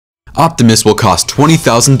Optimus will cost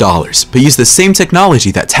 $20,000, but use the same technology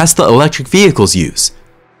that Tesla electric vehicles use.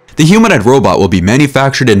 The humanoid robot will be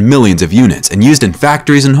manufactured in millions of units and used in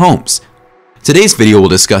factories and homes. Today's video will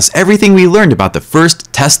discuss everything we learned about the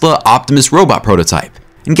first Tesla Optimus Robot prototype.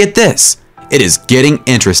 And get this, it is getting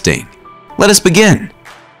interesting. Let us begin.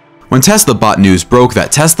 When Tesla bot news broke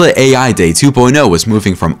that Tesla AI Day 2.0 was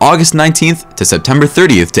moving from August 19th to September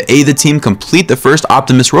 30th to aid the team complete the first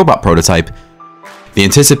Optimus Robot prototype, the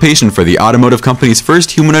anticipation for the automotive company's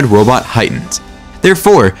first humanoid robot heightened.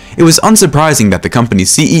 Therefore, it was unsurprising that the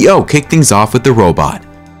company's CEO kicked things off with the robot.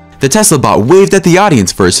 The Tesla bot waved at the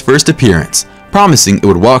audience for his first appearance, promising it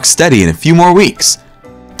would walk steady in a few more weeks.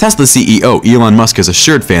 Tesla CEO Elon Musk has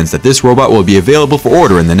assured fans that this robot will be available for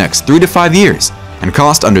order in the next 3 to 5 years and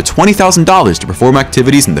cost under $20,000 to perform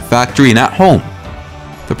activities in the factory and at home.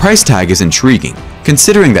 The price tag is intriguing,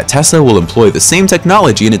 considering that Tesla will employ the same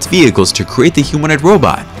technology in its vehicles to create the humanoid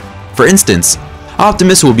robot. For instance,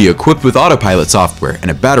 Optimus will be equipped with autopilot software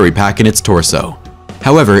and a battery pack in its torso.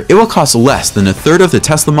 However, it will cost less than a third of the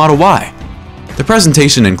Tesla Model Y. The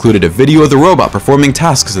presentation included a video of the robot performing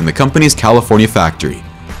tasks in the company's California factory,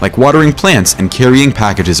 like watering plants and carrying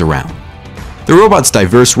packages around. The robot's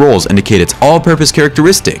diverse roles indicate its all-purpose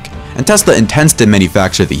characteristic, and Tesla intends to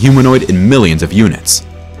manufacture the humanoid in millions of units.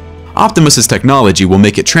 Optimus's technology will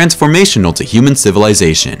make it transformational to human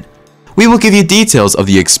civilization. We will give you details of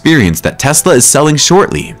the experience that Tesla is selling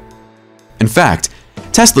shortly. In fact,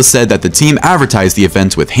 Tesla said that the team advertised the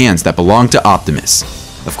event with hands that belong to Optimus.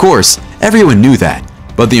 Of course, everyone knew that,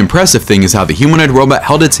 but the impressive thing is how the humanoid robot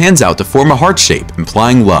held its hands out to form a heart shape,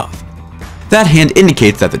 implying love. That hand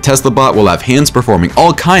indicates that the Tesla bot will have hands performing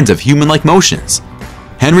all kinds of human-like motions.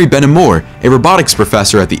 Henry Benamor, a robotics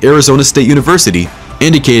professor at the Arizona State University,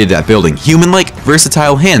 indicated that building human-like,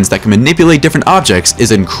 versatile hands that can manipulate different objects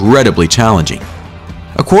is incredibly challenging.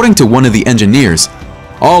 According to one of the engineers,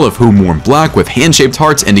 all of whom wore black with hand-shaped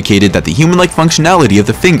hearts, indicated that the human-like functionality of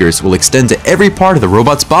the fingers will extend to every part of the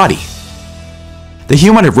robot's body. The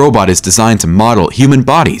humanoid robot is designed to model human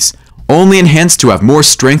bodies, only enhanced to have more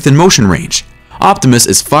strength and motion range. Optimus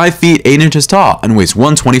is 5 feet 8 inches tall and weighs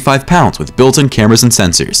 125 pounds with built-in cameras and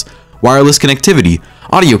sensors, wireless connectivity,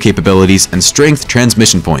 audio capabilities, and strength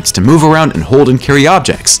transmission points to move around and hold and carry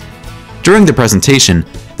objects. During the presentation,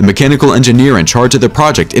 the mechanical engineer in charge of the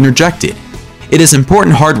project interjected, "It has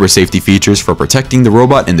important hardware safety features for protecting the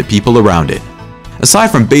robot and the people around it.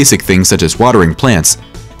 Aside from basic things such as watering plants,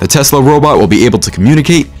 the Tesla robot will be able to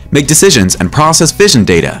communicate, make decisions, and process vision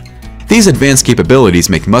data. These advanced capabilities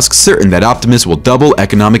make Musk certain that Optimus will double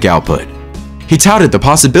economic output." He touted the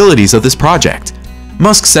possibilities of this project.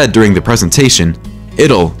 Musk said during the presentation,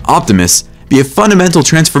 "It'll, Optimus, be a fundamental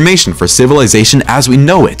transformation for civilization as we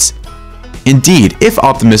know it." Indeed, if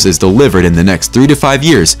Optimus is delivered in the next 3 to 5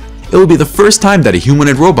 years, it will be the first time that a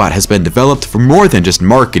humanoid robot has been developed for more than just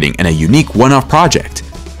marketing and a unique one-off project.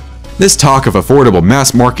 This talk of affordable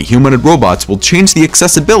mass-market humanoid robots will change the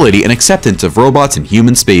accessibility and acceptance of robots in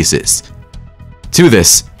human spaces. To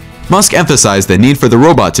this, Musk emphasized the need for the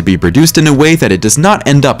robot to be produced in a way that it does not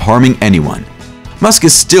end up harming anyone. Musk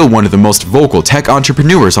is still one of the most vocal tech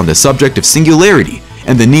entrepreneurs on the subject of singularity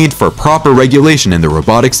and the need for proper regulation in the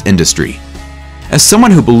robotics industry. As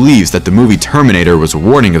someone who believes that the movie Terminator was a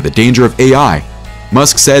warning of the danger of AI,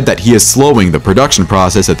 Musk said that he is slowing the production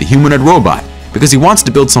process of the humanoid robot because he wants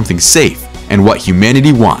to build something safe and what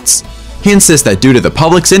humanity wants. He insists that due to the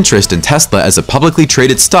public's interest in Tesla as a publicly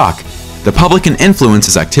traded stock, the public can influence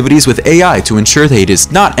his activities with AI to ensure that he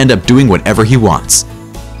does not end up doing whatever he wants.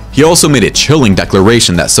 He also made a chilling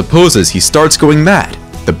declaration that supposes he starts going mad,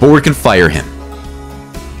 the board can fire him.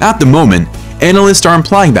 At the moment, analysts are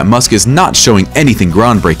implying that Musk is not showing anything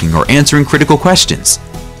groundbreaking or answering critical questions.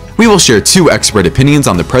 We will share 2 expert opinions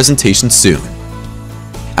on the presentation soon.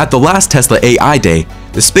 At the last Tesla AI Day,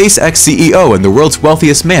 the SpaceX CEO and the world's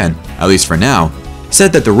wealthiest man, at least for now,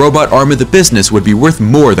 said that the robot arm of the business would be worth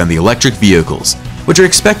more than the electric vehicles, which are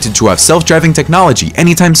expected to have self-driving technology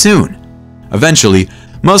anytime soon. Eventually,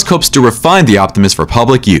 Musk hopes to refine the Optimus for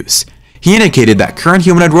public use. He indicated that current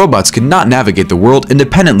humanoid robots could not navigate the world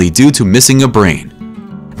independently due to missing a brain.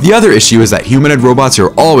 The other issue is that humanoid robots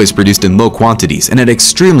are always produced in low quantities and at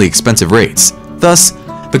extremely expensive rates. Thus,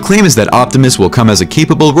 the claim is that Optimus will come as a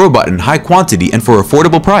capable robot in high quantity and for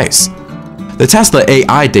affordable price. The Tesla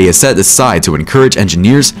AI Day is set aside to encourage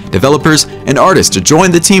engineers, developers, and artists to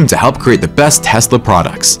join the team to help create the best Tesla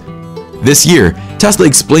products. This year, Tesla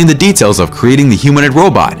explained the details of creating the humanoid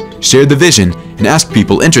robot, shared the vision, and asked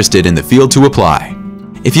people interested in the field to apply.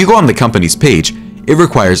 If you go on the company's page, it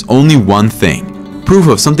requires only one thing: proof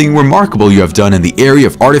of something remarkable you have done in the area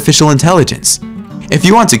of artificial intelligence. If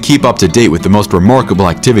you want to keep up to date with the most remarkable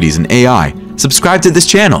activities in AI, subscribe to this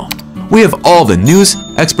channel. We have all the news,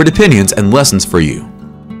 expert opinions, and lessons for you.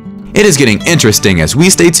 It is getting interesting as we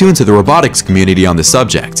stay tuned to the robotics community on this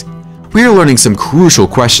subject. We are learning some crucial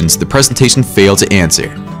questions the presentation failed to answer.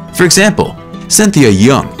 For example, Cynthia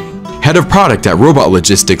Young, head of product at robot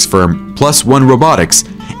logistics firm Plus One Robotics,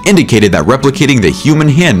 indicated that replicating the human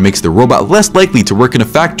hand makes the robot less likely to work in a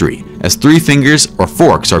factory, as 3 fingers or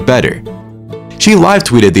forks are better. She live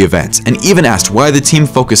tweeted the event and even asked why the team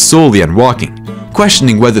focused solely on walking,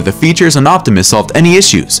 questioning whether the features on Optimus solved any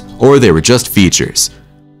issues or they were just features.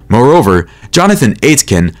 Moreover, Jonathan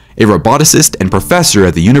Aitken, a roboticist and professor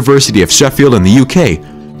at the University of Sheffield in the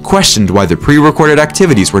UK, questioned why the pre-recorded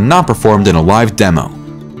activities were not performed in a live demo.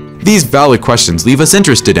 These valid questions leave us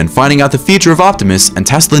interested in finding out the future of Optimus and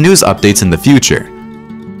Tesla news updates in the future.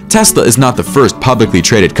 Tesla is not the first publicly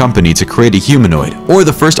traded company to create a humanoid or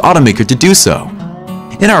the first automaker to do so.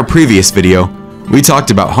 In our previous video, we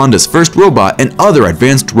talked about Honda's first robot and other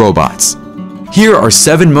advanced robots. Here are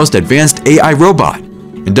 7 most advanced AI robot: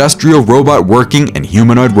 Industrial Robot Working and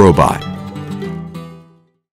Humanoid Robot.